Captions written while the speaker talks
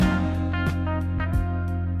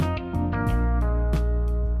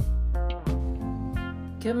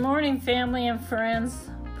Good morning, family and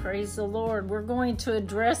friends. Praise the Lord. We're going to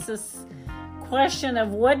address this question of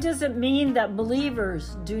what does it mean that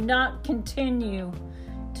believers do not continue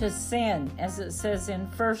to sin, as it says in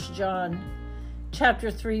 1 John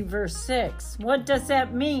chapter 3, verse 6. What does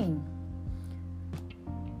that mean?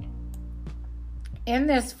 In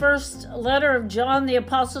this first letter of John, the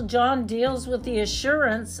Apostle John deals with the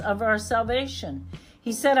assurance of our salvation.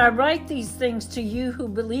 He said, I write these things to you who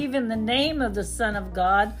believe in the name of the Son of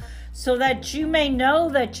God, so that you may know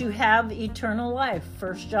that you have eternal life.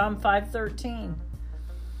 1 John 5:13.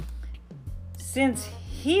 Since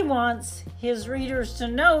he wants his readers to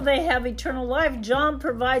know they have eternal life, John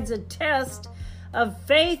provides a test of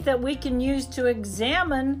faith that we can use to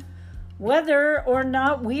examine whether or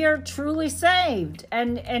not we are truly saved.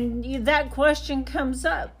 And that question comes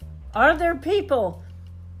up. Are there people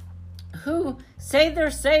who say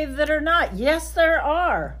they're saved that are not? Yes, there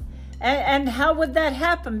are. And how would that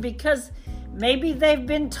happen? Because maybe they've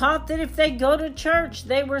been taught that if they go to church,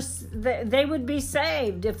 they would be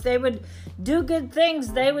saved. If they would do good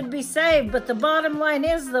things, they would be saved. But the bottom line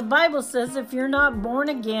is, the Bible says if you're not born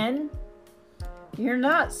again, you're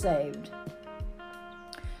not saved.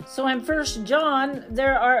 So in 1 John,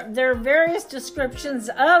 there are various descriptions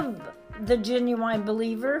of the genuine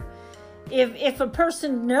believer. If a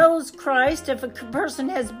person knows Christ, if a person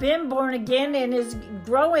has been born again and is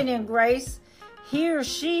growing in grace, he or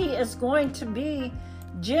she is going to be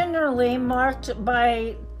generally marked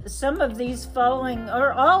by some of these following,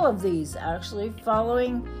 or all of these actually,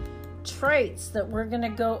 following traits that we're going to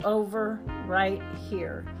go over right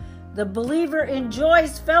here. The believer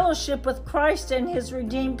enjoys fellowship with Christ and his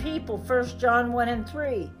redeemed people, 1 John 1 and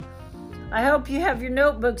 3. I hope you have your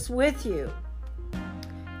notebooks with you.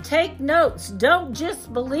 Take notes. Don't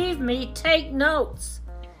just believe me. Take notes.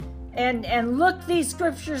 And look these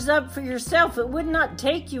scriptures up for yourself. It would not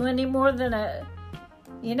take you any more than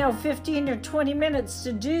 15 or 20 minutes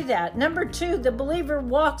to do that. Number 2, the believer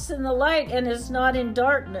walks in the light and is not in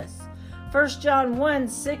darkness. 1 John 1,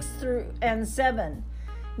 6 through and 7.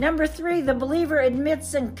 Number 3, the believer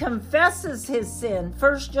admits and confesses his sin.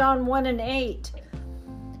 1 John 1 and 8.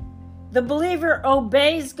 The believer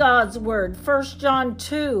obeys God's word. 1 John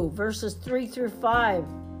 2, verses 3 through 5.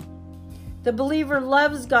 The believer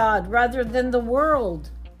loves God rather than the world.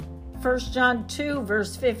 1 John 2,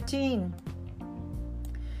 verse 15.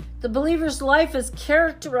 The believer's life is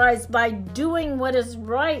characterized by doing what is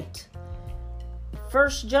right. 1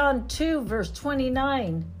 John 2, verse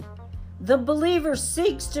 29. The believer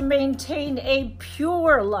seeks to maintain a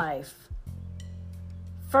pure life.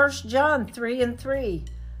 1 John 3 and 3.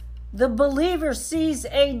 The believer sees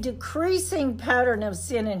a decreasing pattern of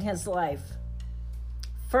sin in his life.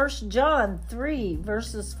 1 John 3,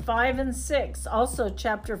 verses 5 and 6, also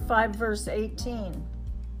chapter 5, verse 18.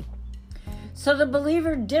 So the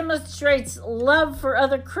believer demonstrates love for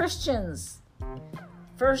other Christians.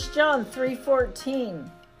 1 John 3:14.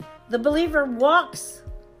 The believer walks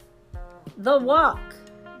the walk.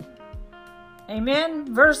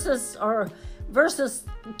 Amen? Versus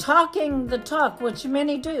talking the talk, which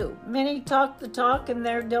many do. Many talk the talk and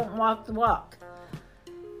they don't walk the walk.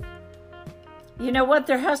 You know what?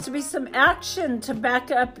 There has to be some action to back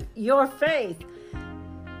up your faith.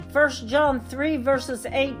 1 John 3, verses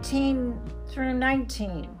 18 through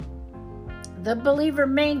 19. The believer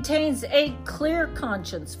maintains a clear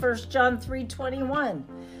conscience. 1 John 3:21.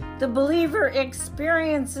 The believer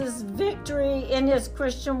experiences victory in his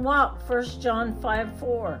Christian walk. 1 John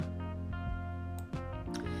 5:4.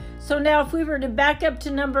 So now if we were to back up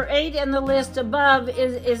to number 8 in the list above,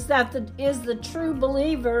 is that the true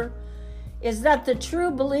believer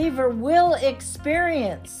will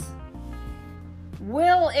experience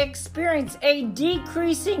a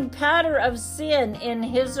decreasing pattern of sin in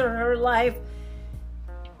his or her life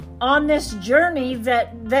on this journey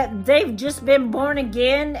that they've just been born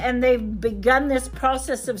again and they've begun this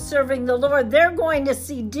process of serving the Lord. They're going to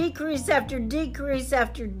see decrease after decrease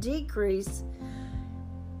after decrease.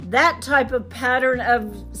 That type of pattern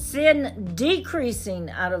of sin decreasing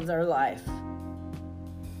out of their life.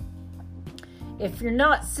 If you're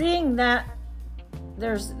not seeing that,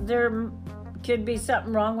 there could be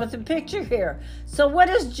something wrong with the picture here. So what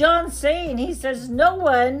is John saying? He says, no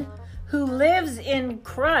one who lives in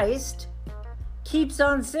Christ keeps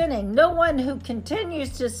on sinning. No one who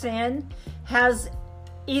continues to sin has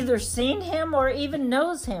either seen him or even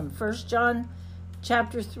knows him. 1 John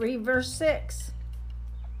chapter 3, verse 6.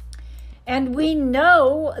 And we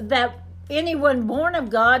know that anyone born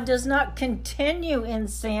of God does not continue in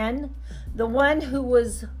sin. The one who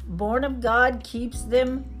was born of God keeps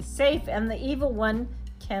them safe, and the evil one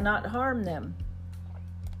cannot harm them.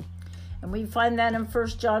 And we find that in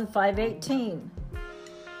 1 John 5:18.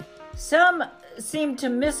 Some seem to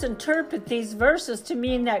misinterpret these verses to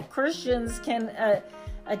mean that Christians can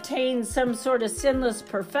attain some sort of sinless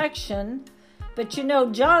perfection. But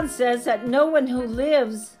John says that no one who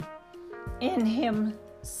lives in him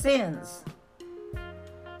sins.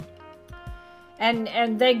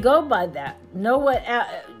 And they go by that.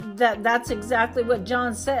 That's exactly what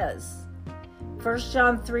John says. 1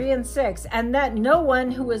 John 3:6. And that no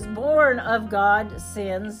one who is born of God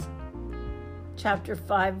sins. Chapter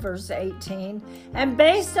 5, verse 18. And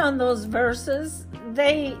based on those verses,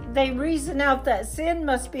 they reason out that sin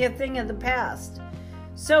must be a thing of the past.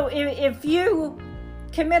 So if you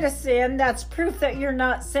commit a sin, that's proof that you're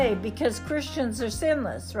not saved, because Christians are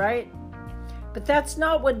sinless, right? But that's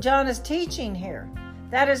not what John is teaching here.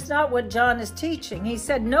 That is not what John is teaching. He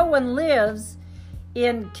said no one lives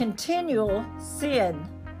in continual sin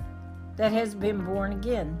that has been born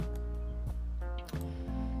again.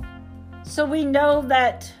 So we know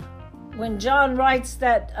that when John writes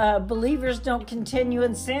that believers don't continue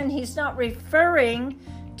in sin, he's not referring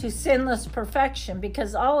to sinless perfection,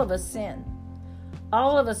 because all of us sin.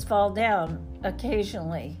 All of us fall down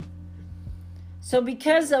occasionally. So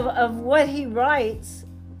because of what he writes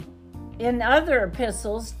in other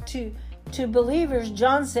epistles to believers,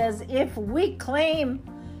 John says, if we claim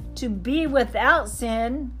to be without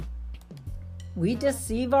sin, we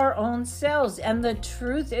deceive our own selves, and the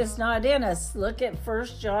truth is not in us. Look at 1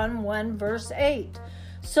 John 1, verse 8.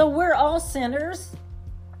 So we're all sinners,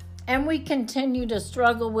 and we continue to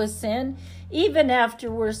struggle with sin even after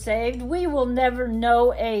we're saved. We will never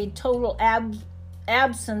know a total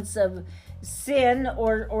absence of sin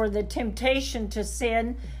or the temptation to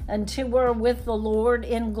sin until we're with the Lord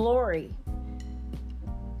in glory.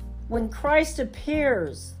 When Christ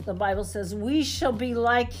appears, the Bible says, we shall be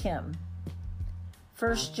like him.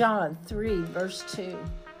 1 John 3, verse 2.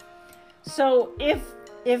 So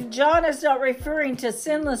if John is not referring to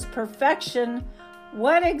sinless perfection,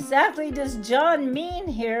 what exactly does John mean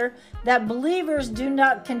here that believers do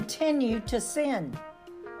not continue to sin?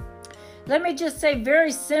 Let me just say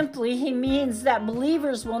very simply, he means that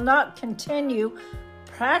believers will not continue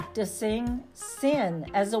practicing sin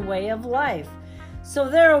as a way of life. So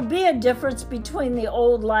there will be a difference between the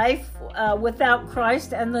old life without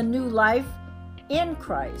Christ and the new life in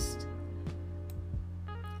Christ.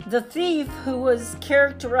 The thief who was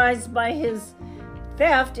characterized by his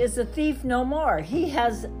theft is a thief no more. He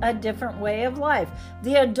has a different way of life.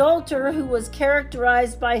 The adulterer who was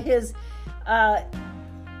characterized by his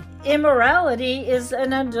immorality is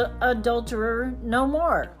an adulterer no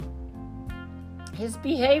more. His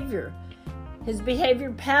behavior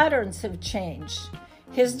patterns have changed.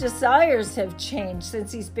 His desires have changed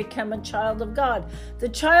since he's become a child of God. The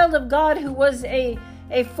child of God who was a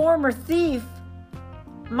former thief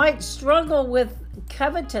might struggle with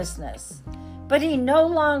covetousness, but he no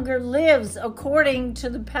longer lives according to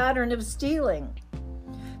the pattern of stealing.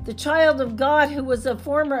 The child of God who was a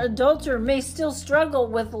former adulterer may still struggle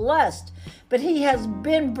with lust, but he has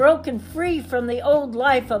been broken free from the old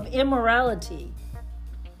life of immorality.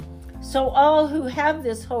 So all who have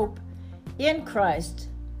this hope in Christ,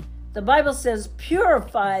 the Bible says,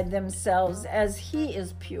 purify themselves as he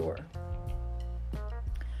is pure.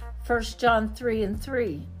 1 John 3 and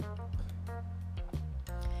 3.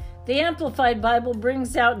 The Amplified Bible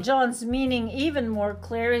brings out John's meaning even more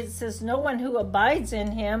clear. It says, no one who abides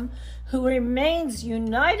in him, who remains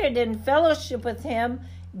united in fellowship with him,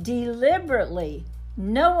 deliberately,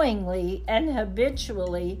 knowingly, and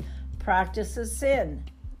habitually practices sin.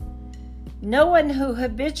 No one who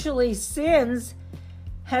habitually sins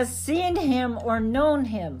has seen him or known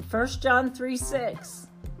him. 1 John 3:6.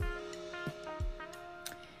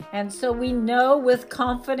 And so we know with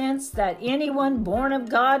confidence that anyone born of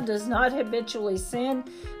God does not habitually sin,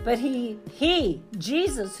 but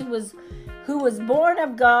Jesus, who was born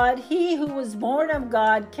of God, he who was born of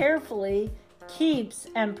God carefully keeps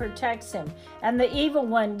and protects him, and the evil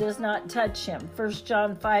one does not touch him. 1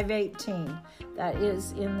 John 5:18. That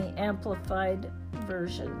is in the Amplified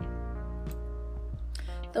Version.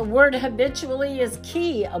 The word habitually is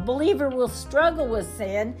key. A believer will struggle with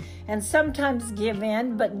sin and sometimes give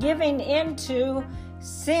in, but giving into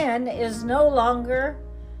sin is no longer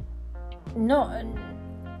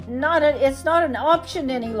it's not an option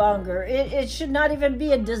any longer. It should not even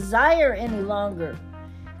be a desire any longer.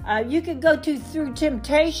 You could go through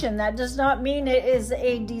temptation. That does not mean it is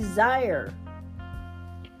a desire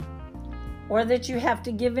or that you have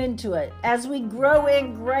to give into it. As we grow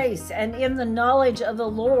in grace and in the knowledge of the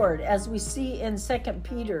Lord, as we see in 2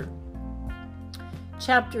 Peter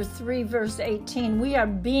chapter 3, verse 18. We are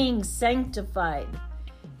being sanctified.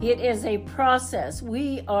 It is a process.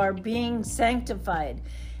 We are being sanctified.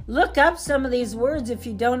 Look up some of these words if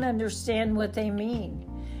you don't understand what they mean.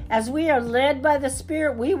 As we are led by the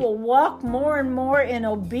Spirit, we will walk more and more in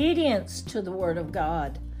obedience to the Word of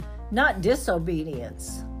God, not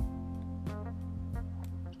disobedience.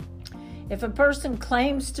 If a person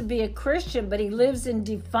claims to be a Christian, but he lives in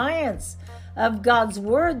defiance of God's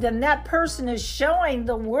Word, then that person is showing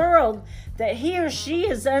the world that he or she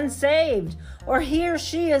is unsaved, or he or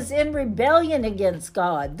she is in rebellion against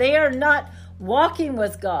God. They are not walking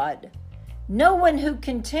with God. No one who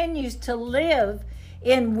continues to live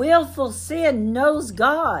in willful sin knows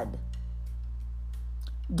God.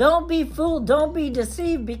 Don't be fooled, don't be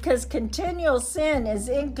deceived, because continual sin is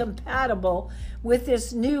incompatible with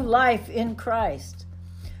this new life in Christ.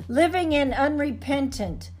 Living in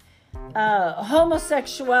unrepentant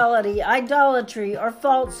homosexuality, idolatry, or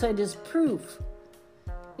falsehood is proof.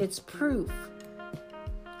 It's proof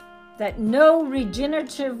that no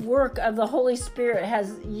regenerative work of the Holy Spirit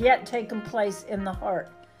has yet taken place in the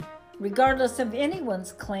heart, regardless of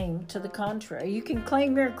anyone's claim to the contrary. You can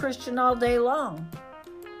claim you're a Christian all day long.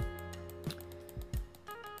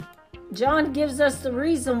 John gives us the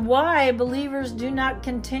reason why believers do not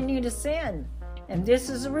continue to sin. And this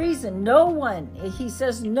is the reason. No one, he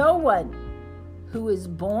says, no one who is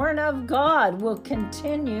born of God will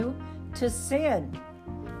continue to sin.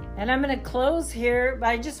 And I'm going to close here, but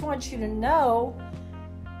I just want you to know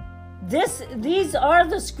these are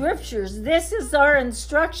the scriptures. This is our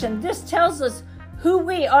instruction. This tells us who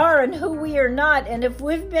we are and who we are not. And if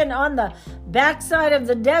we've been on the backside of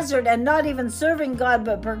the desert and not even serving God,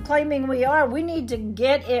 but proclaiming we are, we need to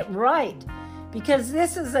get it right. Because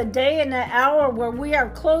this is a day and an hour where we are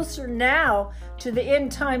closer now to the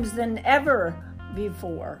end times than ever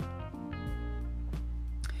before.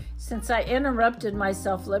 Since I interrupted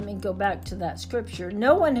myself, let me go back to that scripture.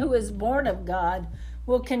 No one who is born of God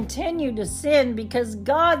will continue to sin because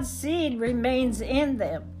God's seed remains in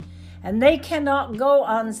them. And they cannot go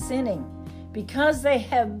on sinning because they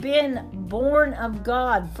have been born of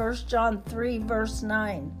God. 1 John 3, verse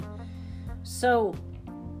 9. So,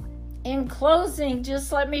 in closing,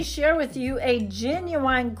 just let me share with you, a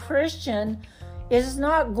genuine Christian is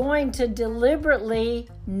not going to deliberately,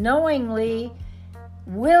 knowingly,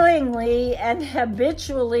 willingly, and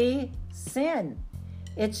habitually sin.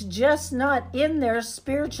 It's just not in their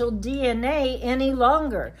spiritual DNA any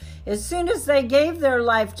longer. As soon as they gave their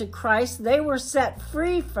life to Christ, they were set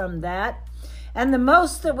free from that. And the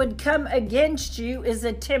most that would come against you is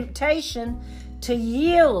a temptation to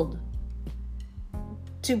yield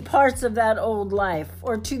to parts of that old life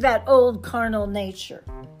or to that old carnal nature,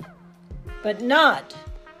 but not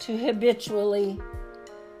to habitually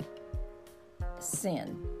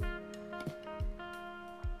sin.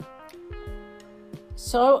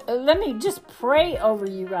 So let me just pray over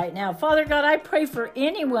you right now. Father God, I pray for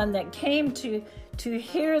anyone that came to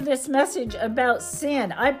hear this message about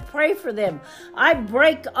sin. I pray for them. I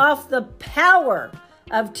break off the power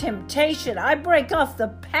of temptation. I break off the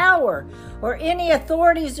power or any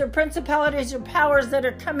authorities or principalities or powers that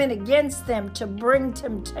are coming against them to bring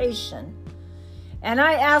temptation. And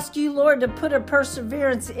I ask you, Lord, to put a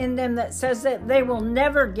perseverance in them that says that they will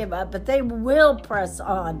never give up, but they will press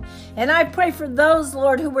on. And I pray for those,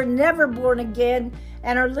 Lord, who were never born again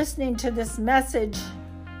and are listening to this message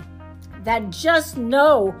that just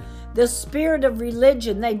know the spirit of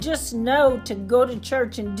religion. They just know to go to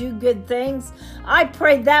church and do good things. I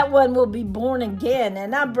pray that one will be born again,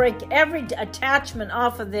 and I break every attachment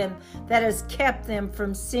off of them that has kept them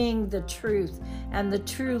from seeing the truth and the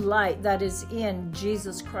true light that is in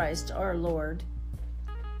Jesus Christ our Lord.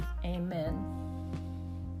 Amen.